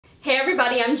Hey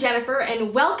everybody, I'm Jennifer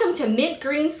and welcome to Mint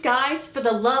Green Skies for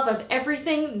the love of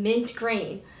everything mint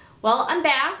green. Well, I'm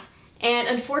back and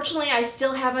unfortunately I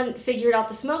still haven't figured out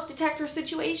the smoke detector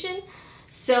situation,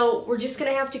 so we're just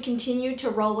gonna have to continue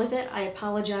to roll with it. I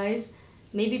apologize.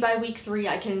 Maybe by week 3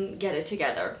 I can get it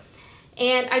together.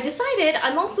 And I decided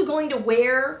I'm also going to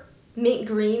wear mint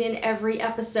green in every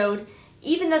episode,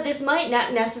 even though this might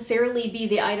not necessarily be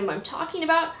the item I'm talking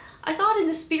about. I thought in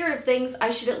the spirit of things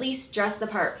I should at least dress the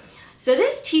part. So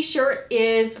this t-shirt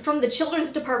is from the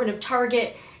children's department of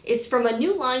Target. It's from a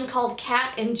new line called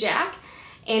Cat and Jack,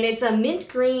 and it's a mint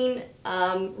green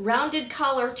rounded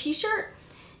collar t-shirt,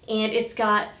 and it's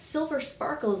got silver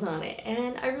sparkles on it,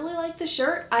 and I really like the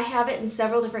shirt. I have it in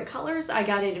several different colors. I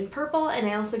got it in purple and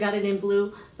I also got it in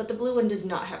blue, but the blue one does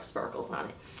not have sparkles on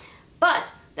it.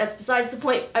 But that's besides the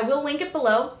point. I will link it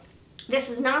below.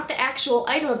 This is not the actual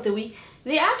item of the week.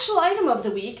 The actual item of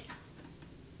the week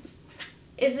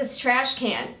is this trash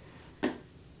can.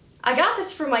 I got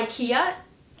this from IKEA.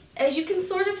 As you can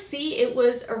sort of see, it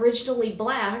was originally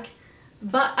black,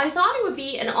 but I thought it would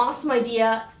be an awesome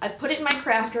idea. I put it in my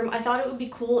craft room. I thought it would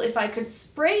be cool if I could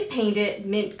spray paint it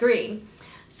mint green.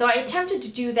 So I attempted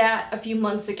to do that a few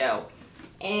months ago.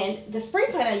 And the spray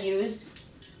paint I used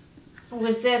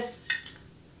was this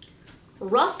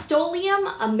Rust-Oleum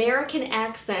American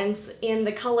Accents in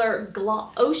the color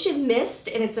Ocean Mist,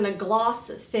 and it's in a gloss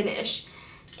finish.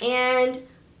 And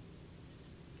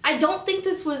I don't think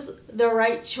this was the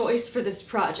right choice for this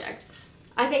project.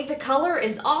 I think the color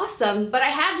is awesome, but I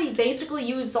had to basically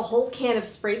use the whole can of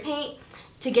spray paint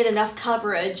to get enough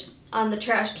coverage on the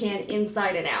trash can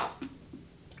inside and out.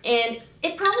 And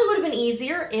it probably would have been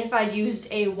easier if I'd used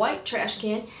a white trash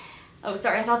can. Oh,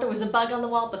 sorry, I thought there was a bug on the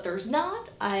wall, but there's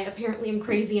not. I apparently am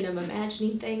crazy and I'm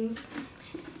imagining things.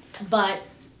 But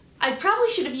I probably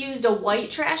should have used a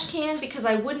white trash can because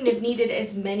I wouldn't have needed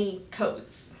as many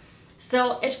coats.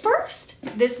 So at first,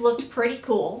 this looked pretty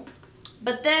cool,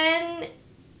 but then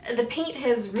the paint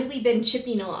has really been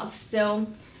chipping off, so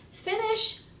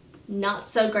finish, not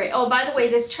so great. Oh, by the way,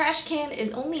 this trash can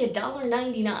is only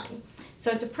 $1.99, so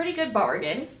it's a pretty good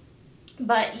bargain.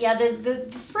 But yeah, the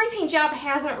spray paint job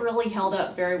hasn't really held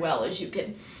up very well, as you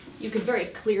could very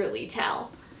clearly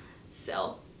tell.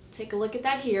 So take a look at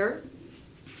that here.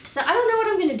 So I don't know what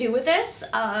I'm going to do with this.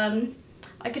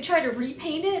 I could try to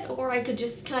repaint it, or I could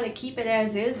just kind of keep it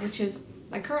as is, which is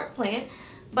my current plan.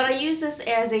 But I use this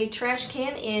as a trash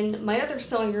can in my other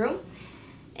sewing room,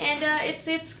 and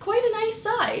it's quite a nice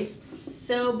size.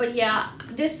 So, but yeah,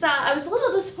 this I was a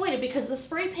little disappointed because the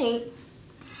spray paint,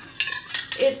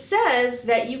 it says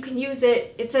that you can use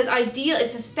it, it says ideal,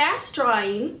 it says fast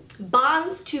drying,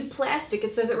 bonds to plastic,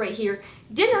 it says it right here.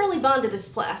 Didn't really bond to this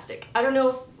plastic. I don't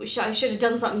know if I should have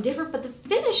done something different, but the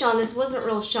finish on this wasn't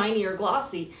real shiny or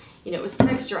glossy. You know, it was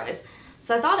texturized.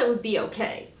 So I thought it would be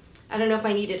okay. I don't know if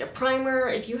I needed a primer.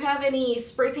 If you have any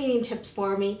spray painting tips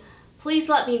for me, please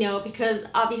let me know, because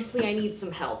obviously I need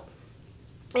some help.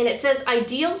 And it says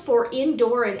ideal for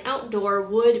indoor and outdoor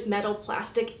wood, metal,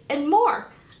 plastic, and more.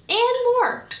 And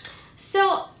more.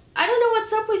 So I don't know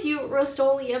what's up with you,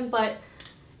 Rust-Oleum, but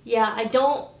yeah, I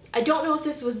don't know if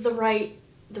this was the right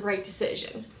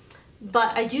decision.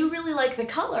 But I do really like the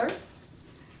color.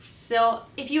 So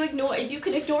if you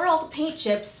can ignore all the paint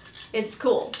chips, it's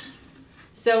cool.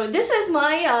 So this is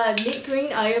my mint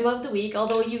green item of the week,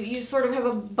 although you sort of have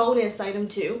a bonus item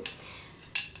too.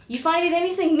 You find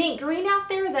anything mint green out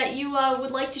there that you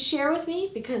would like to share with me?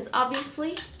 Because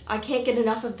obviously I can't get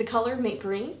enough of the color mint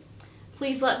green.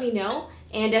 Please let me know.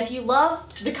 And if you love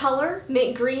the color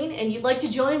mint green and you'd like to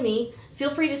join me, feel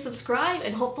free to subscribe,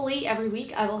 and hopefully every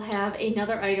week I will have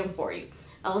another item for you.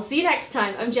 I will see you next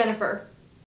time. I'm Jennifer.